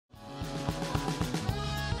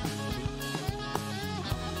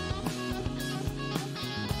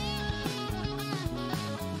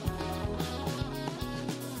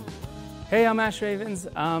Hey, I'm Ash Ravens.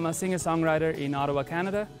 I'm a singer-songwriter in Ottawa,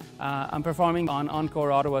 Canada. I'm performing on Encore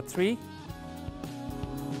Ottawa 3.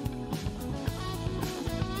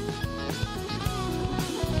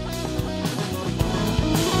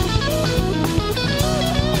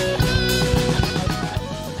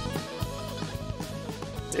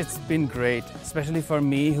 It's been great, especially for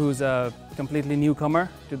me, who's a completely newcomer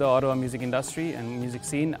to the Ottawa music industry and music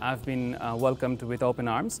scene. I've been welcomed with open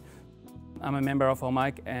arms. I'm a member of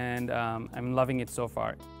OMIC and I'm loving it so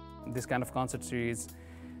far. This kind of concert series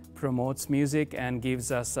promotes music and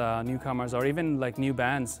gives us newcomers or even like new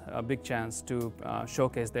bands a big chance to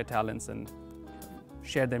showcase their talents and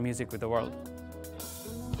share their music with the world.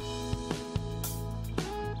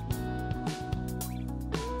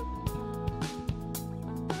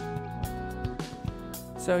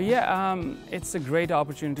 So yeah, it's a great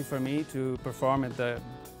opportunity for me to perform at the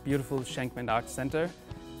beautiful Shenkman Arts Center.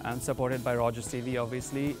 I'm supported by Rogers TV,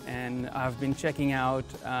 obviously, and I've been checking out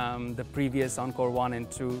the previous Encore 1 and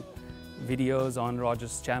 2 videos on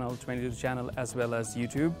Rogers channel, 22 channel, as well as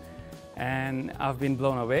YouTube, and I've been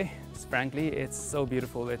blown away. Frankly, it's so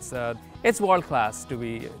beautiful. It's world class, to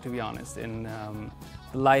be honest. In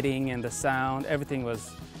the lighting and the sound, everything was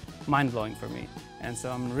mind blowing for me, and so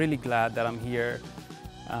I'm really glad that I'm here.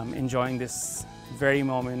 Enjoying this very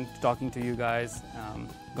moment, talking to you guys,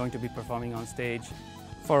 going to be performing on stage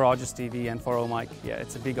for Rogers TV and for OMIC. Yeah,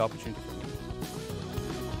 it's a big opportunity for me.